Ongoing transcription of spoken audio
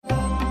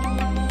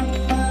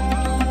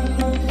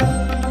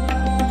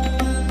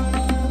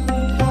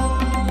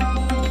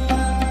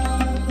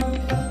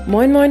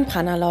Moin Moin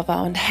Prana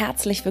Lover und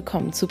herzlich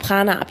willkommen zu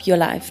Prana Up Your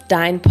Life,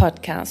 dein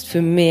Podcast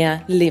für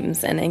mehr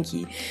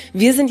Lebensenergie.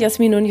 Wir sind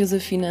Jasmin und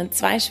Josephine,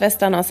 zwei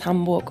Schwestern aus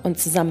Hamburg und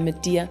zusammen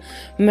mit dir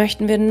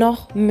möchten wir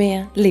noch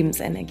mehr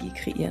Lebensenergie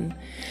kreieren.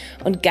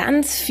 Und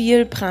ganz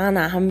viel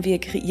Prana haben wir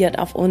kreiert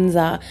auf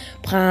unserer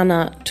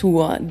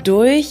Prana-Tour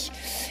durch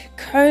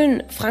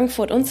Köln,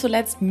 Frankfurt und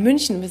zuletzt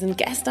München. Wir sind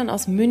gestern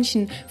aus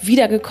München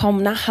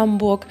wiedergekommen nach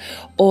Hamburg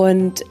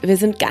und wir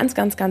sind ganz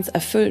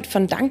erfüllt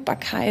von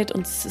Dankbarkeit.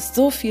 Uns ist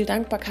so viel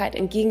Dankbarkeit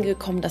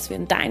entgegengekommen, dass wir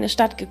in deine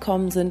Stadt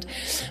gekommen sind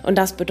und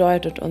das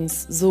bedeutet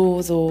uns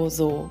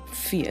so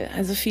viel.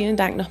 Also vielen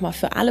Dank nochmal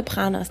für alle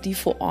Pranas, die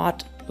vor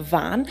Ort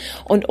waren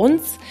und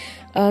uns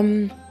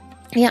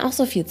auch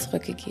so viel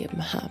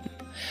zurückgegeben haben.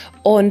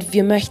 Und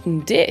wir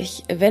möchten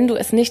dich, wenn du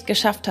es nicht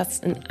geschafft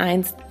hast,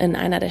 in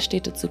einer der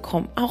Städte zu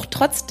kommen, auch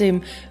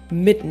trotzdem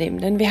mitnehmen.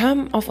 Denn wir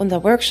haben auf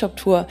unserer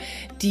Workshop-Tour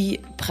die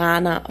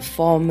PRANA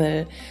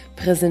Formel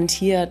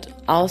präsentiert,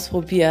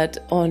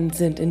 ausprobiert und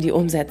sind in die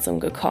Umsetzung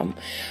gekommen.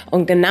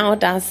 Und genau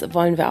das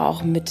wollen wir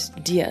auch mit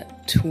dir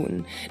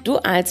tun. Du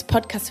als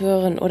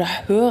Podcast-Hörerin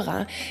oder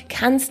Hörer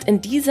kannst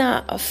in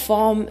dieser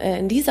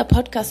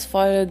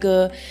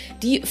Podcast-Folge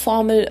die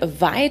Formel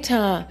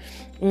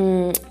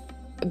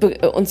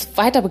uns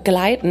weiter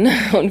begleiten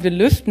und wir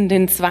lüften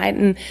den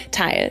zweiten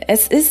Teil.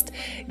 Es ist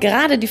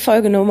gerade die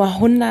Folge Nummer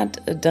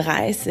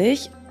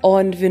 130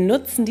 und wir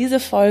nutzen diese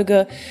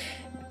Folge,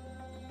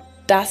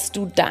 dass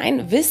du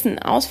dein Wissen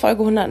aus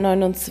Folge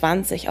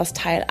 129 aus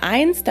Teil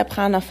 1 der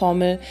PRANA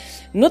Formel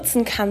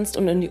nutzen kannst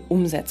und in die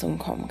Umsetzung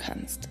kommen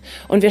kannst.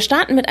 Und wir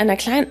starten mit einer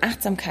kleinen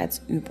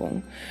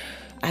Achtsamkeitsübung.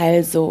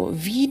 Also,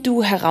 wie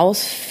du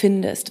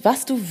herausfindest,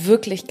 was du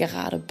wirklich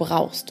gerade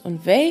brauchst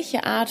und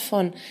welche Art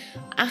von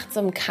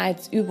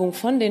Achtsamkeitsübung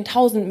von den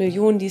 1000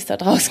 Millionen, die es da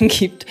draußen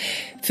gibt,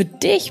 für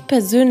dich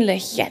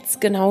persönlich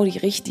jetzt genau die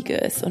richtige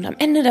ist. Und am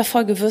Ende der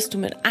Folge wirst du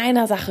mit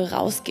einer Sache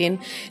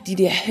rausgehen, die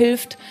dir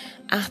hilft,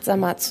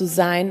 achtsamer zu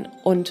sein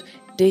und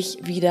dich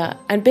wieder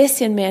ein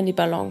bisschen mehr in die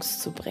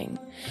Balance zu bringen.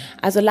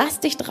 Also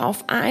lass dich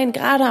drauf ein,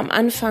 gerade am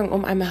Anfang,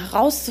 um einmal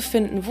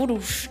herauszufinden, wo du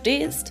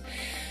stehst.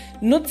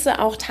 Nutze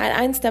auch Teil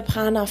 1 der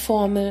PRANA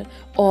Formel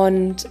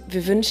und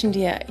wir wünschen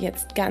dir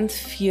jetzt ganz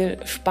viel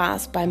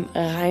Spaß beim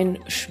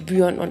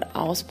Reinspüren und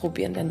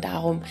Ausprobieren, denn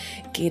darum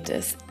geht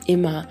es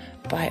immer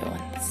bei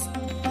uns.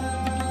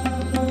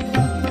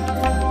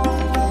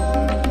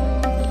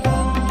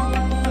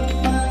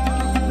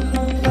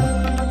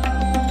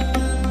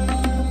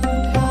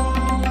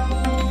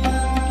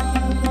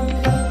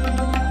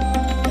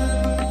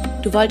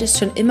 Du wolltest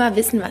schon immer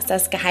wissen, was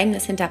das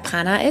Geheimnis hinter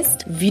Prana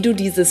ist? Wie du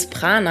dieses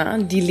Prana,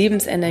 die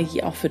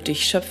Lebensenergie, auch für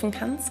dich schöpfen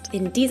kannst?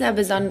 In dieser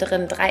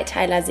besonderen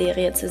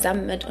Dreiteiler-Serie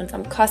zusammen mit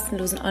unserem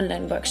kostenlosen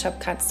Online-Workshop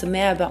kannst du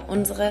mehr über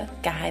unsere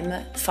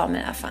geheime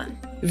Formel erfahren.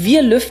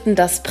 Wir lüften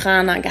das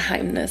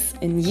Prana-Geheimnis.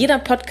 In jeder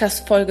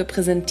Podcast-Folge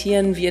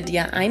präsentieren wir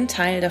dir einen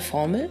Teil der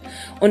Formel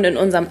und in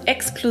unserem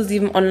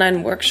exklusiven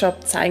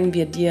Online-Workshop zeigen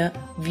wir dir,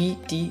 wie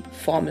die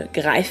Formel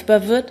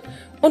greifbar wird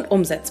und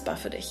umsetzbar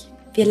für dich.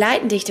 Wir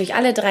leiten dich durch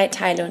alle 3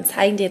 Teile und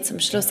zeigen dir zum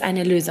Schluss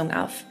eine Lösung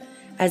auf.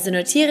 Also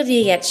notiere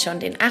dir jetzt schon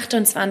den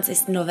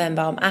 28.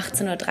 November um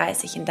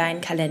 18.30 Uhr in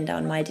deinen Kalender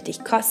und melde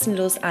dich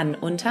kostenlos an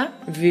unter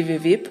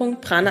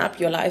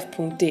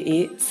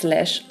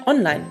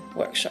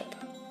www.pranaupyourlife.de/online-workshop.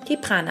 Die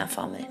PRANA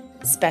Formel.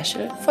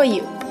 Special for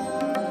you.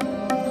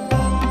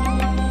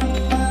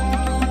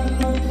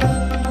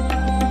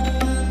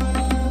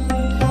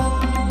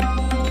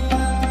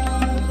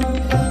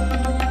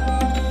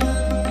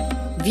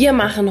 Wir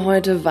machen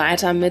heute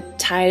weiter mit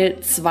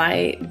Teil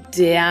 2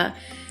 der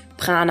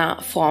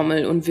PRANA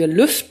Formel und wir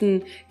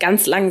lüften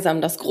ganz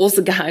langsam das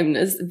große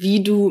Geheimnis,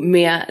 wie du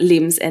mehr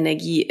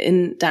Lebensenergie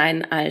in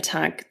deinen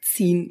Alltag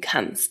ziehen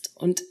kannst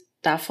und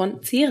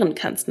davon zehren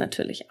kannst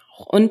natürlich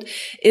auch. Und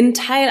in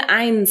Teil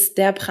 1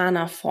 der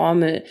PRANA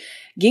Formel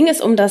ging es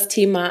um das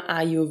Thema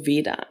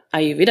Ayurveda.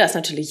 Ayurveda ist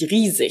natürlich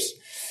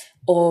riesig.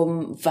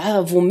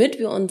 Womit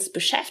wir uns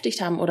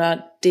beschäftigt haben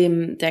oder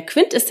der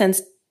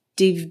Quintessenz,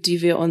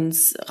 die wir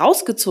uns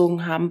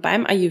rausgezogen haben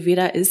beim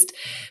Ayurveda, ist,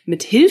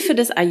 mit Hilfe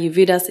des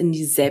Ayurvedas in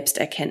die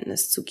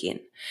Selbsterkenntnis zu gehen.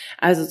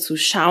 Also zu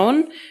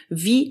schauen,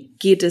 wie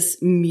geht es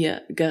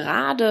mir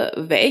gerade,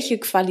 welche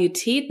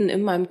Qualitäten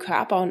in meinem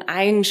Körper und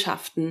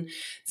Eigenschaften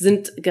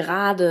sind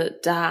gerade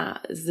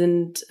da,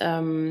 sind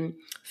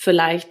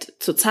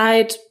vielleicht zur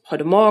Zeit,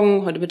 heute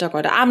Morgen, heute Mittag,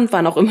 heute Abend,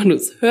 wann auch immer du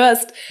es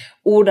hörst,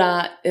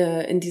 oder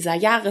in dieser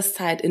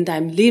Jahreszeit, in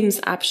deinem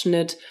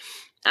Lebensabschnitt.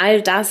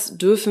 All das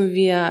dürfen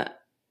wir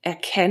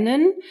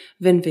erkennen,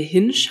 wenn wir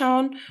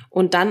hinschauen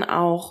und dann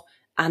auch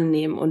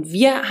annehmen. Und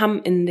wir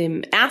haben in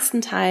dem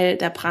ersten Teil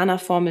der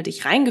PRANA-Formel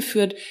dich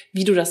reingeführt,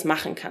 wie du das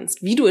machen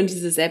kannst, wie du in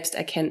diese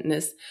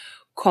Selbsterkenntnis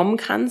kommen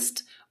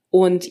kannst.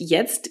 Und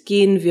jetzt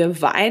gehen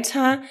wir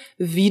weiter,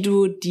 wie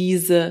du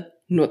diese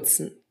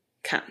nutzen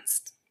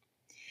kannst.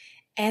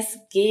 Es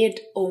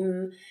geht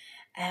um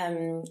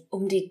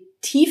die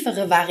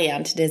tiefere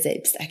Variante der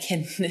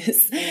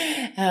Selbsterkenntnis.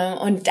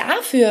 Und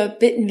dafür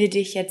bitten wir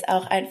dich jetzt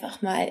auch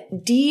einfach mal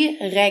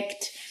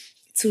direkt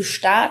zu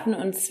starten.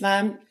 Und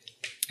zwar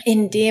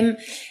indem,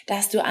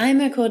 dass du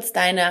einmal kurz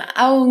deine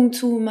Augen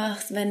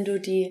zumachst, wenn du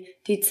die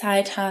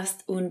Zeit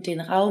hast und den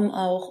Raum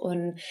auch,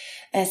 und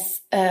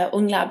es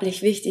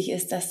unglaublich wichtig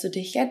ist, dass du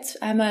dich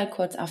jetzt einmal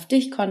kurz auf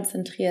dich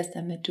konzentrierst,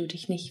 damit du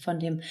dich nicht von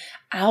dem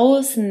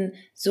Außen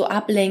so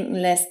ablenken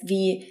lässt,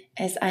 wie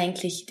es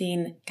eigentlich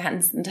den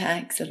ganzen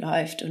Tag so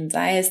läuft, und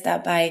sei es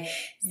dabei,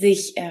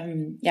 sich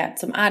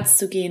zum Arzt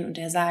zu gehen und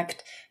er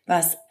sagt,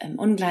 was im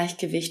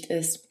Ungleichgewicht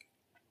ist,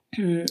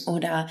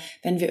 oder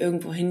wenn wir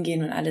irgendwo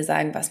hingehen und alle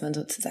sagen, was man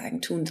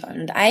sozusagen tun soll.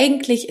 Und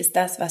eigentlich ist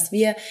das, was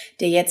wir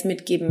dir jetzt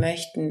mitgeben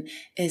möchten,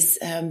 ist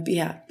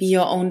be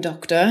your own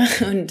doctor,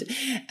 und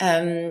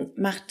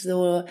macht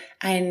so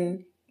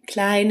einen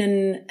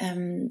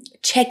kleinen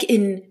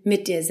Check-in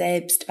mit dir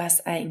selbst,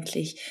 was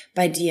eigentlich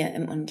bei dir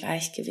im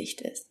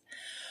Ungleichgewicht ist.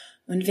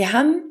 Und wir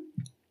haben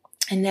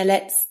in der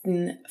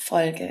letzten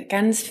Folge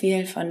ganz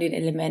viel von den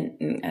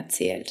Elementen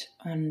erzählt,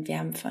 und wir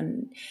haben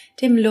von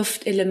dem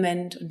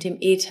Luftelement und dem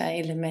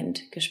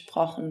Ätherelement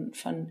gesprochen,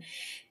 von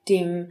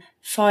dem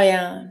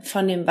Feuer,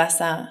 von dem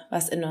Wasser,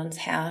 was in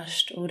uns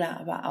herrscht, oder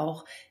aber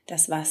auch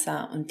das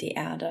Wasser und die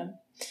Erde.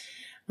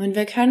 Und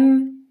wir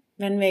können,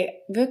 wenn wir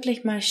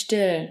wirklich mal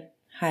still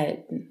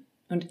halten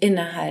und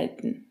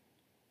innehalten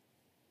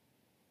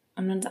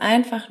und uns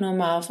einfach nur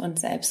mal auf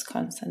uns selbst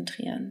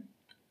konzentrieren,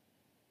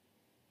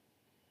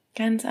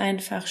 ganz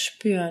einfach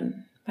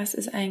spüren, was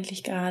ist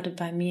eigentlich gerade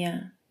bei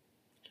mir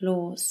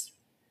los?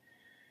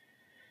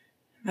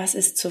 Was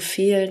ist zu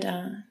viel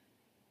da?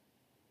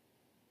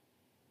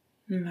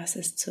 Und was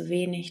ist zu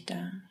wenig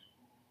da?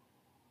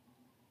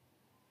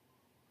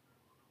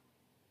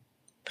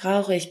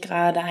 Brauche ich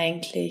gerade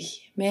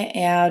eigentlich mehr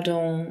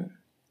Erdung,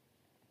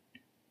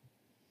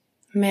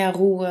 mehr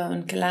Ruhe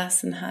und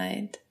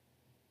Gelassenheit?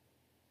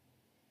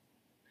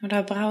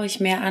 Oder brauche ich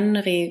mehr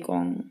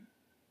Anregung?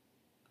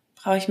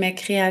 Brauche ich mehr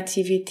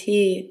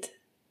Kreativität?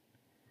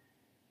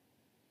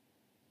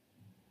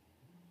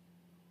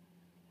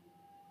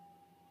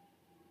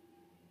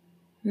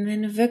 Und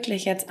wenn du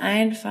wirklich jetzt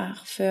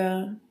einfach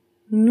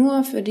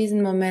nur für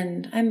diesen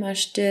Moment einmal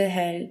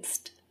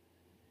stillhältst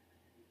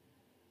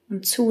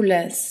und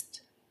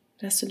zulässt,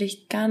 dass du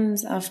dich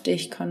ganz auf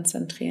dich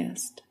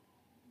konzentrierst,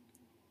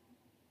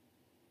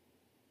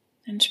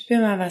 dann spür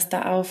mal, was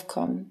da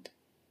aufkommt.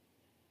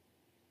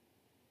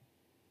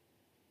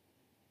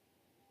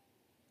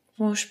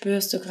 Wo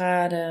spürst du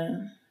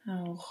gerade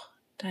auch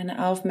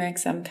deine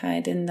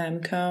Aufmerksamkeit in deinem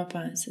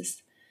Körper? Ist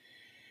es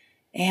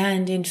eher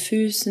in den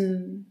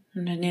Füßen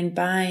und in den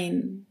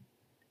Beinen?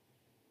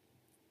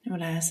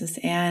 Oder ist es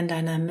eher in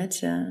deiner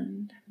Mitte,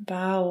 in deinem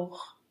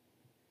Bauch,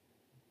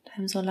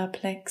 deinem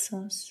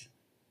Solarplexus,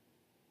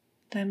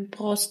 deinem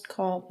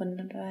Brustkorb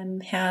und deinem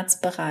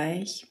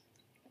Herzbereich?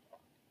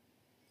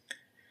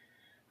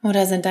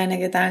 Oder sind deine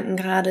Gedanken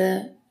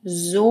gerade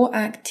so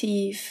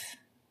aktiv,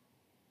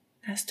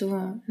 dass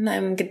du in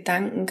einem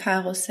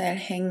Gedankenkarussell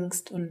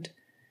hängst und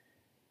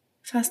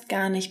fast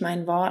gar nicht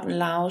meinen Worten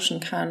lauschen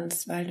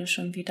kannst, weil du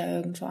schon wieder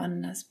irgendwo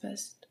anders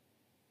bist?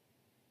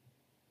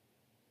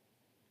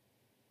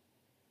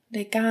 Und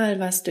egal,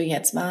 was du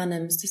jetzt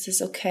wahrnimmst, es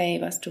ist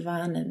okay, was du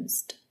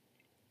wahrnimmst.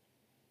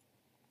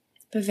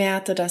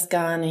 Bewerte das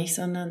gar nicht,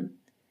 sondern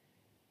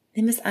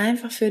nimm es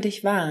einfach für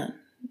dich wahr.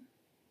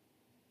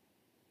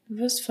 Du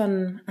wirst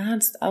vom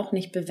Arzt auch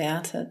nicht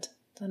bewertet,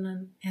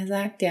 sondern er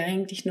sagt dir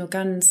eigentlich nur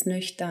ganz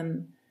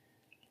nüchtern,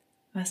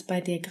 was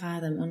bei dir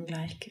gerade im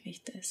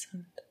Ungleichgewicht ist.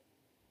 Und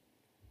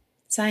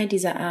sei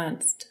dieser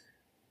Arzt.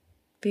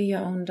 Be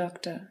your own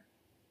doctor.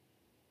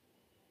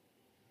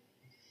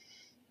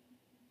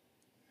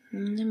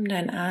 Nimm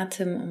deinen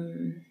Atem,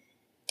 um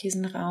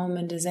diesen Raum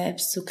in dir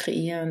selbst zu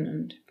kreieren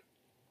und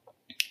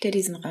dir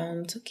diesen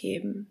Raum zu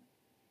geben.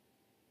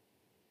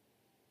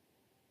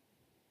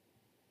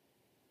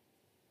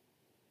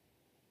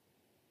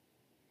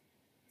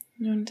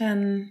 Und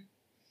dann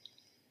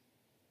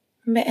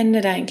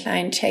beende deinen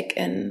kleinen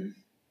Check-in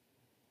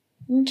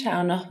und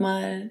schau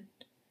nochmal,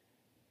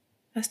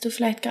 was du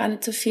vielleicht gerade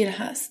zu viel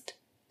hast.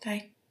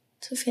 Vielleicht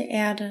zu viel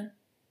Erde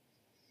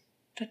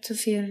oder zu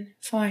viel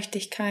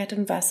Feuchtigkeit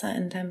und Wasser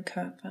in deinem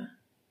Körper.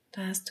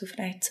 Da hast du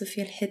vielleicht zu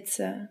viel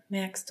Hitze.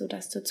 Merkst du,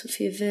 dass du zu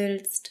viel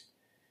willst?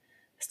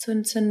 Hast du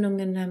Entzündungen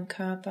in deinem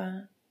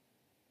Körper?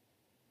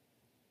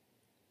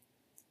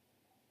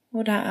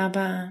 Oder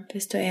aber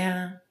bist du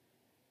eher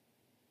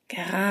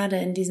gerade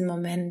in diesem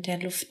Moment der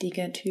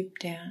luftige Typ,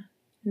 der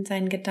in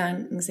seinen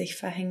Gedanken sich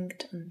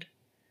verhängt und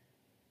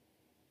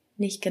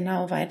nicht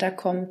genau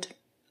weiterkommt?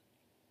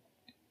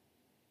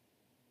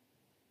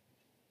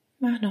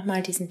 Mach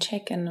nochmal diesen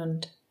Check-in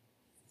und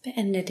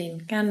beende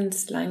den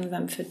ganz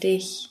langsam für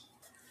dich.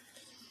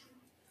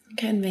 Dann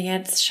können wir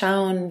jetzt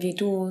schauen, wie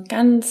du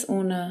ganz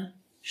ohne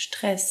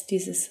Stress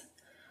dieses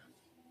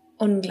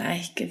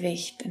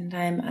Ungleichgewicht in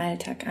deinem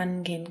Alltag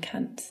angehen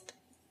kannst.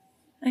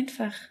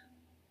 Einfach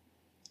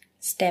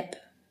Step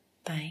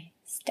by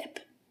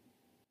Step.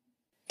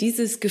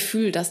 Dieses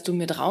Gefühl, das du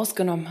mit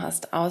rausgenommen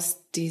hast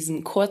aus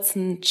diesem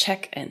kurzen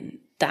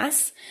Check-in,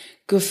 das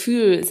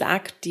Gefühl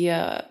sagt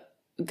dir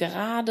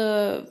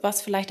gerade,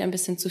 was vielleicht ein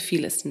bisschen zu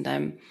viel ist in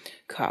deinem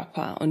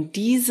Körper. Und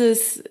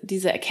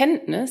diese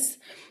Erkenntnis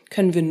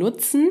können wir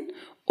nutzen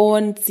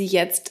und sie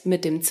jetzt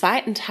mit dem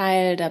zweiten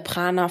Teil der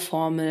PRANA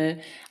Formel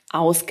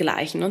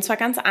ausgleichen. Und zwar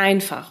ganz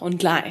einfach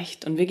und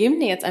leicht. Und wir geben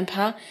dir jetzt ein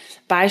paar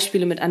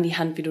Beispiele mit an die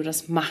Hand, wie du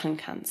das machen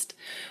kannst.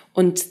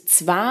 Und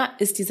zwar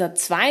ist dieser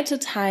zweite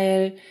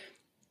Teil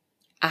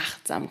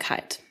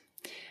Achtsamkeit.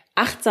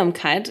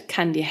 Achtsamkeit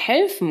kann dir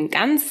helfen,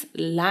 ganz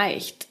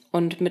leicht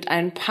und mit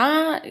ein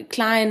paar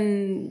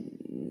kleinen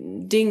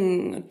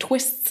Dingen,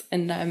 Twists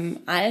in deinem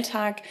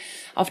Alltag,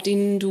 auf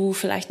denen du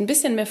vielleicht ein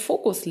bisschen mehr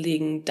Fokus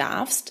legen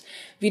darfst,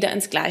 wieder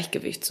ins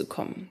Gleichgewicht zu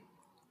kommen.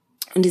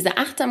 Und diese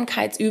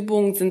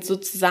Achtsamkeitsübungen sind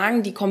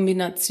sozusagen die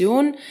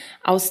Kombination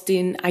aus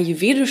den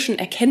ayurvedischen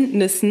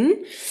Erkenntnissen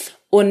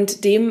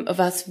und dem,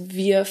 was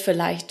wir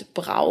vielleicht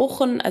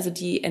brauchen, also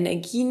die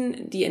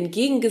Energien, die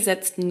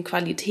entgegengesetzten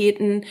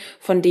Qualitäten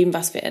von dem,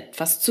 was wir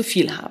etwas zu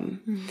viel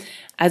haben.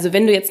 Also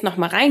wenn du jetzt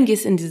nochmal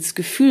reingehst in dieses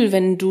Gefühl,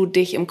 wenn du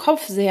dich im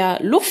Kopf sehr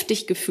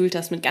luftig gefühlt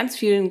hast mit ganz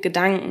vielen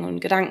Gedanken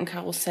und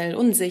Gedankenkarussell,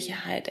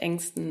 Unsicherheit,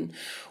 Ängsten,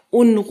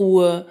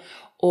 Unruhe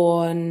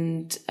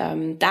und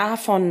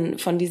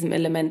von diesem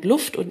Element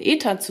Luft und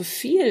Äther zu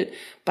viel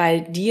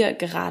bei dir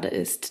gerade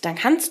ist, dann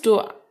kannst du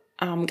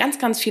ganz,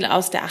 ganz viel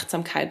aus der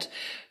Achtsamkeit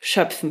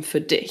schöpfen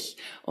für dich.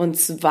 Und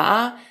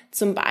zwar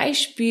zum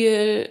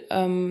Beispiel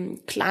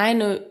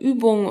kleine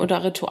Übungen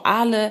oder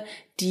Rituale,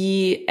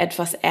 die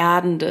etwas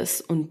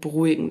Erdendes und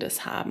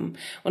Beruhigendes haben.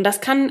 Und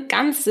das kann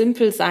ganz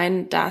simpel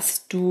sein,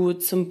 dass du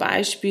zum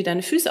Beispiel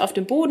deine Füße auf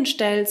den Boden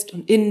stellst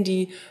und in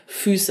die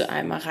Füße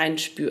einmal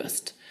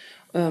reinspürst.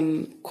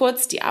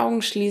 Kurz die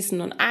Augen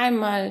schließen und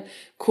einmal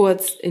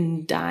kurz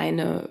in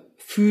deine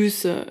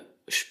Füße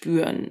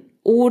spüren.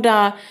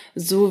 Oder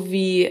so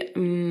wie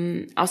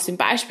aus dem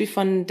Beispiel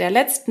von der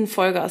letzten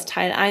Folge aus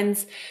Teil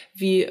 1,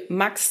 wie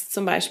Max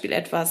zum Beispiel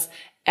etwas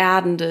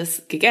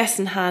Erdendes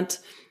gegessen hat.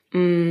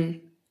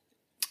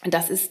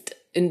 Das ist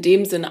in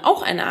dem Sinne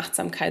auch eine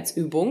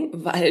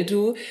Achtsamkeitsübung, weil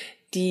du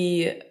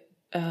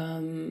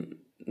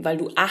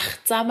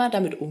achtsamer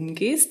damit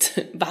umgehst,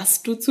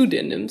 was du zu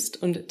dir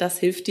nimmst. Und das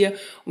hilft dir,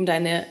 um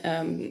deine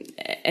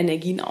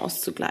Energien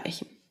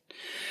auszugleichen.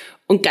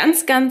 Und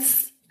ganz,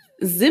 ganz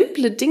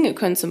simple Dinge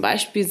können zum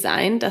Beispiel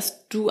sein,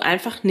 dass du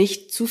einfach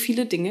nicht zu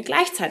viele Dinge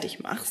gleichzeitig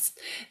machst.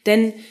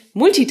 Denn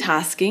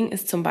Multitasking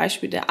ist zum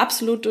Beispiel der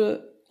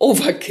absolute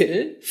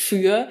Overkill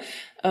für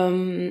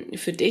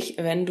dich,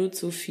 wenn du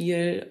zu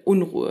viel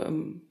Unruhe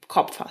im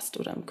Kopf hast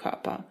oder im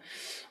Körper.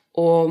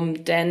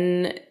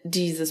 Denn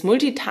dieses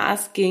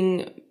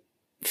Multitasking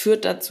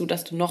führt dazu,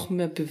 dass du noch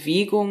mehr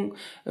Bewegung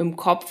im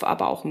Kopf,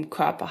 aber auch im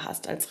Körper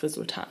hast als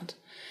Resultat.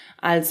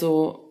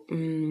 Also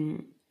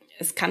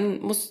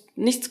muss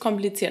nichts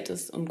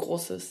Kompliziertes und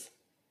Großes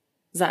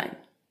sein.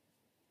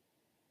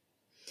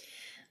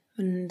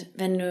 Und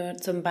wenn du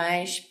zum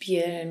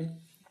Beispiel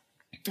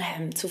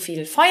zu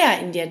viel Feuer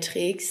in dir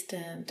trägst,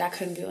 da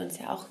können wir uns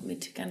ja auch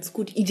mit ganz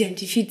gut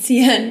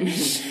identifizieren.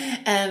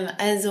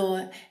 Also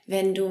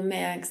wenn du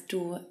merkst,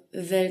 du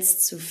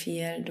willst zu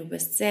viel, du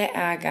bist sehr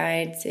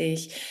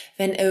ehrgeizig,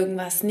 wenn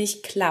irgendwas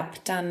nicht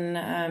klappt,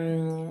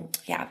 dann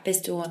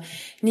bist du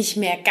nicht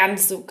mehr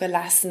ganz so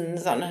gelassen,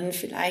 sondern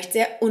vielleicht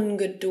sehr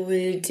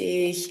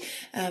ungeduldig,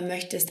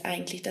 möchtest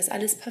eigentlich, dass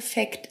alles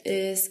perfekt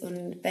ist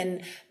und wenn,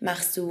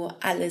 machst du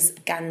alles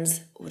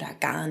ganz oder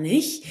gar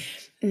nicht.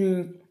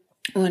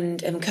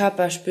 Und im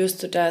Körper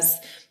spürst du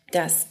das,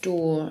 dass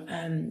du,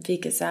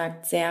 wie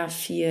gesagt, sehr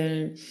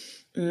viel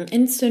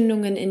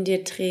Entzündungen in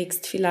dir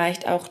trägst,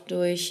 vielleicht auch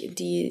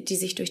die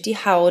sich durch die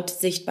Haut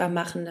sichtbar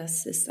machen,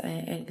 dass es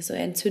so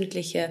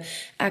entzündliche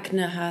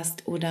Akne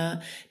hast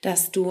oder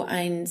dass du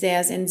einen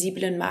sehr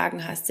sensiblen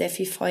Magen hast, sehr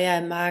viel Feuer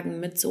im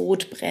Magen mit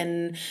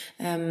Sodbrennen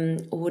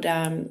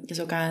oder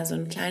sogar so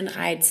einen kleinen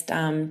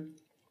Reizdarm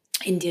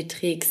in dir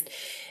trägst.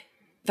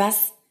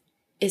 Was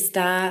ist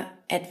da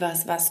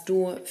etwas, was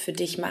du für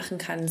dich machen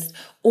kannst,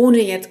 ohne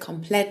jetzt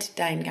komplett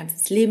dein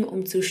ganzes Leben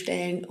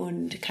umzustellen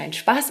und keinen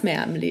Spaß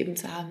mehr am Leben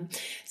zu haben,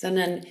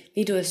 sondern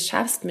wie du es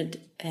schaffst, mit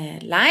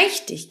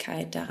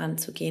Leichtigkeit daran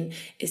zu gehen,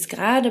 ist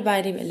gerade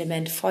bei dem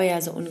Element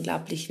Feuer so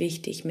unglaublich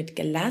wichtig, mit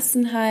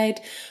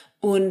Gelassenheit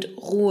und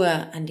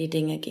Ruhe an die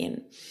Dinge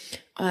gehen.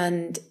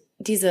 Und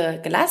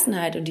diese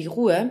Gelassenheit und die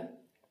Ruhe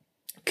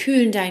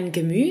kühlen dein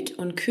Gemüt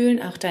und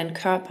kühlen auch deinen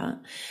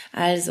Körper.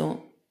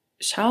 Also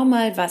schau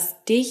mal,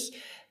 was dich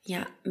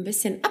ein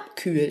bisschen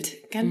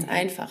abkühlt. Ganz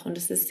einfach. Und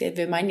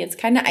wir meinen jetzt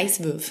keine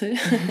Eiswürfel,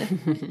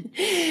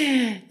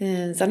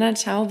 sondern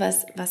schau,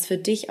 was für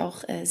dich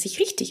auch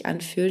sich richtig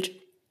anfühlt,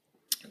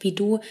 wie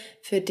du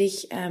für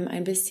dich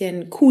ein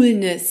bisschen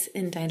Coolness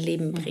in dein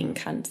Leben bringen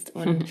kannst.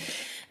 Und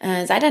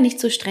sei da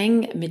nicht so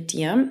streng mit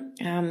dir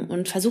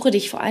und versuche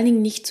dich vor allen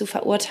Dingen nicht zu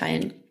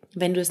verurteilen,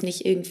 wenn du es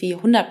nicht irgendwie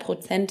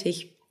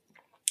 100%ig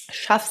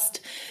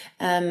schaffst.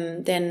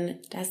 Denn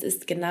das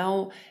ist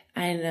genau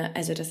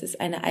das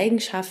ist eine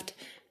Eigenschaft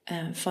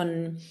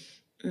von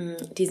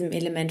diesem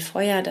Element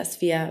Feuer,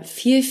 dass wir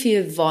viel,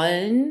 viel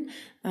wollen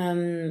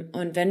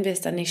Und wenn wir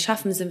es dann nicht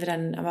schaffen, sind wir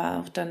dann aber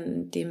auch dann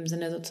in dem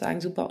Sinne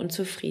sozusagen super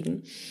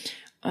unzufrieden.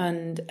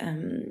 Und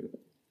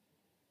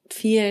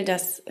viel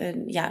das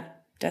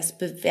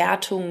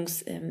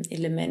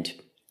Bewertungselement,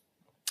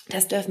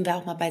 das dürfen wir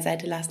auch mal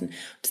beiseite lassen. Und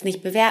das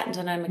nicht bewerten,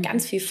 sondern mit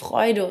ganz viel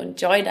Freude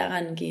und Joy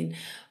daran gehen.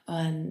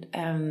 Und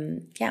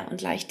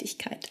und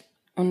Leichtigkeit.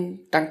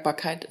 Und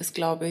Dankbarkeit ist,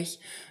 glaube ich,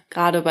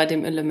 gerade bei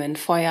dem Element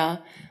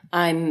Feuer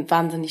ein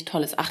wahnsinnig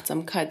tolles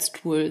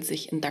Achtsamkeitstool,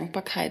 sich in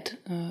Dankbarkeit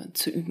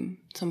zu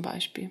üben, zum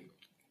Beispiel.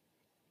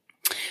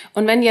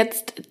 Und wenn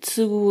jetzt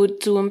du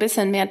ein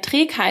bisschen mehr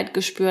Trägheit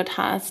gespürt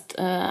hast,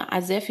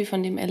 also sehr viel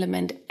von dem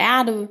Element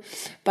Erde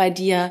bei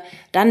dir,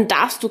 dann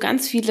darfst du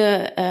ganz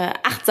viele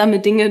achtsame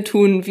Dinge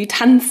tun, wie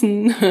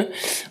tanzen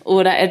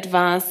oder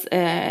etwas,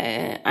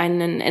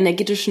 einen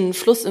energetischen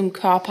Fluss im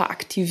Körper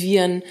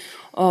aktivieren,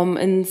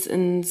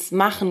 ins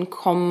Machen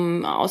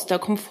kommen, aus der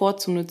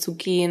Komfortzone zu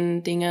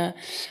gehen, Dinge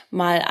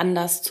mal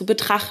anders zu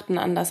betrachten,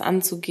 anders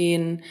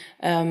anzugehen,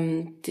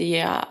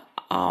 dir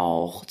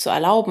auch zu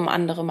erlauben,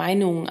 andere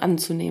Meinungen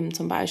anzunehmen,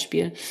 zum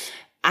Beispiel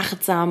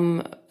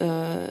achtsam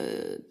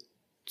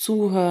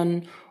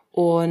zuhören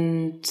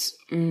und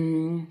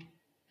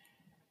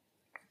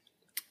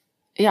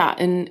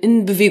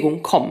in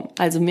Bewegung kommen,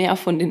 also mehr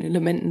von den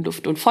Elementen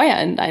Luft und Feuer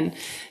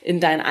in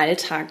deinen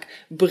Alltag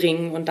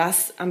bringen und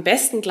das am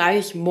besten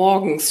gleich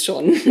morgens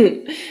schon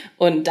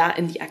und da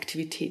in die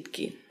Aktivität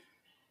gehen.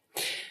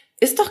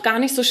 Ist doch gar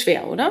nicht so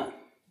schwer, oder?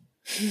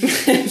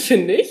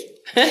 Finde ich.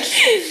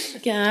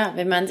 Ja,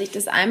 wenn man sich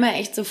das einmal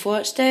echt so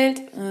vorstellt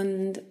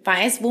und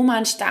weiß, wo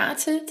man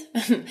startet,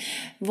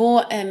 wo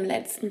im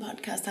letzten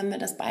Podcast haben wir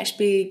das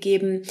Beispiel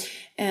gegeben,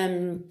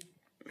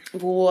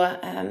 wo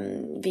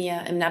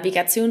wir im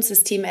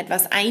Navigationssystem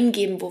etwas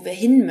eingeben, wo wir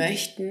hin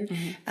möchten,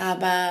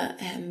 aber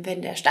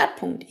wenn der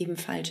Startpunkt eben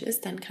falsch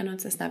ist, dann kann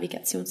uns das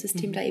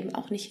Navigationssystem da eben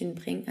auch nicht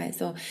hinbringen.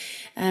 Also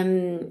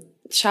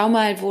schau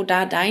mal, wo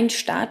da dein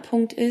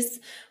Startpunkt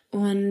ist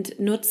und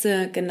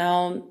nutze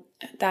genau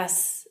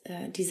das,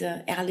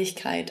 diese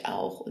Ehrlichkeit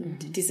auch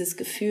und dieses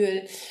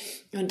Gefühl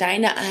und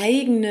deine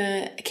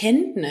eigene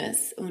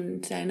Kenntnis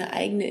und deine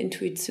eigene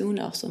Intuition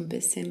auch so ein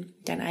bisschen,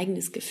 dein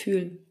eigenes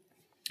Gefühl,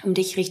 um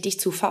dich richtig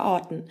zu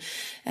verorten.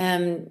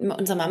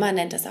 Unsere Mama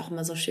nennt das auch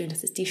immer so schön,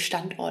 das ist die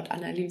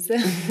Standortanalyse,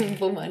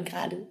 wo man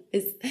gerade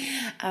ist.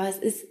 Aber es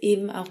ist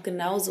eben auch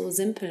genauso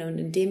simpel und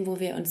in dem, wo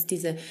wir uns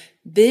diese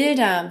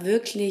Bilder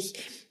wirklich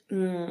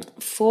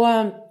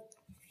vorstellen,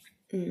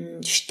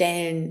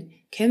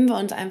 können wir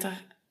uns einfach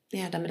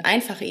damit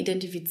einfacher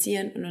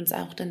identifizieren und uns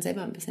auch dann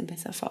selber ein bisschen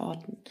besser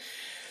verorten.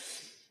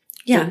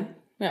 Ja.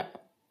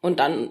 Und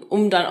dann,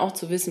 um dann auch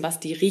zu wissen, was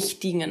die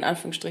richtigen, in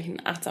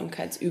Anführungsstrichen,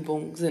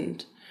 Achtsamkeitsübungen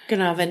sind.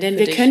 Genau, denn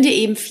wir können dir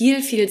eben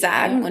viel, viel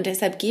sagen und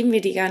deshalb geben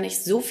wir dir gar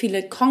nicht so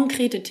viele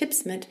konkrete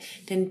Tipps mit,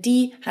 denn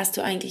die hast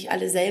du eigentlich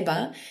alle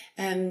selber,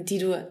 die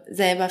du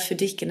selber für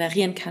dich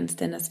generieren kannst.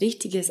 Denn das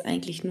Wichtige ist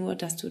eigentlich nur,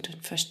 dass du dann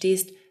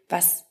verstehst,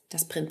 was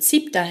das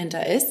Prinzip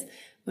dahinter ist.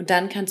 Und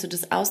dann kannst du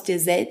das aus dir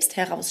selbst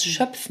heraus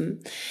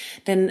schöpfen,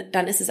 denn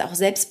dann ist es auch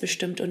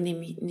selbstbestimmt und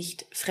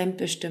nicht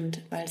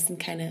fremdbestimmt, weil es sind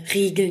keine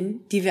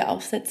Regeln, die wir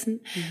aufsetzen,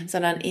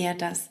 sondern eher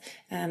das,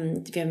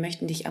 wir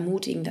möchten dich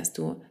ermutigen, dass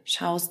du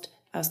schaust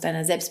aus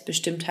deiner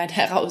Selbstbestimmtheit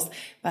heraus,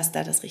 was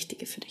da das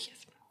Richtige für dich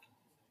ist.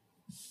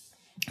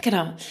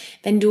 Genau,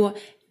 wenn du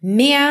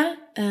mehr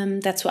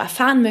dazu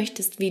erfahren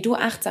möchtest, wie du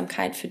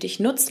Achtsamkeit für dich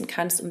nutzen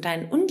kannst, um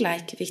dein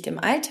Ungleichgewicht im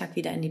Alltag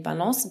wieder in die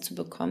Balance zu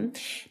bekommen,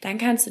 dann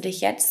kannst du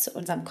dich jetzt zu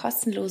unserem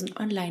kostenlosen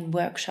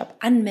Online-Workshop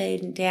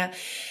anmelden. Der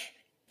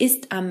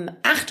ist am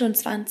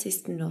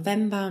 28.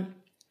 November.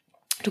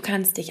 Du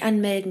kannst dich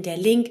anmelden. Der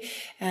Link,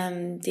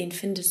 den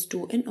findest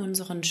du in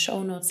unseren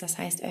Shownotes. Das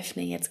heißt,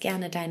 öffne jetzt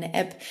gerne deine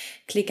App,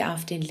 klicke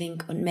auf den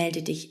Link und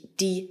melde dich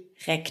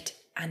direkt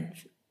an.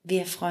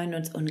 Wir freuen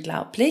uns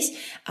unglaublich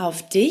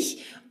auf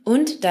dich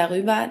und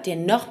darüber, dir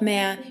noch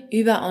mehr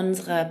über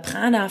unsere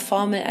PRANA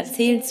Formel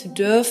erzählen zu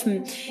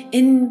dürfen.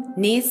 Im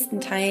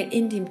nächsten Teil,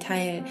 in dem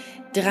Teil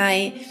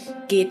 3,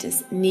 geht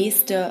es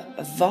nächste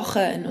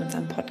Woche in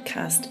unserem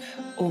Podcast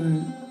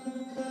um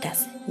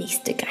das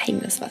nächste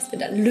Geheimnis, was wir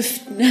dann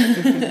lüften.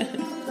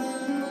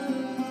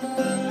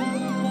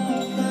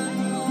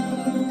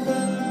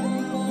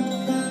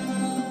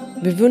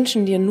 Wir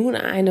wünschen dir nun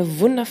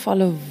eine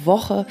wundervolle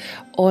Woche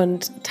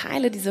und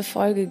teile diese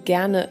Folge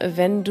gerne,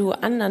 wenn du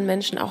anderen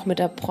Menschen auch mit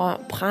der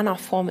PRANA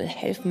Formel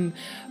helfen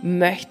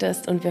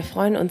möchtest. Und wir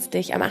freuen uns,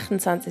 dich am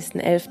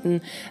 28.11.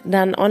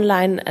 dann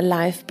online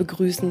live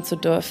begrüßen zu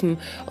dürfen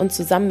und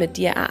zusammen mit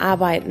dir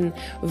erarbeiten,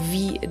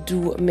 wie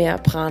du mehr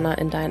Prana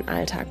in deinen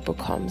Alltag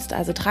bekommst.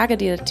 Also trage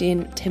dir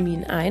den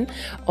Termin ein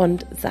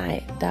und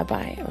sei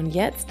dabei. Und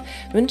jetzt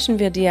wünschen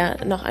wir dir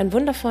noch einen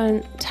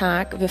wundervollen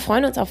Tag. Wir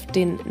freuen uns auf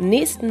den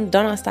nächsten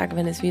Donnerstag,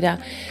 wenn es wieder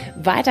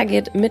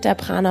weitergeht mit der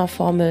PRANA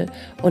Formel.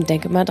 Und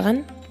denke mal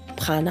dran,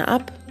 Prana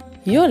up,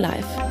 your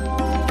life.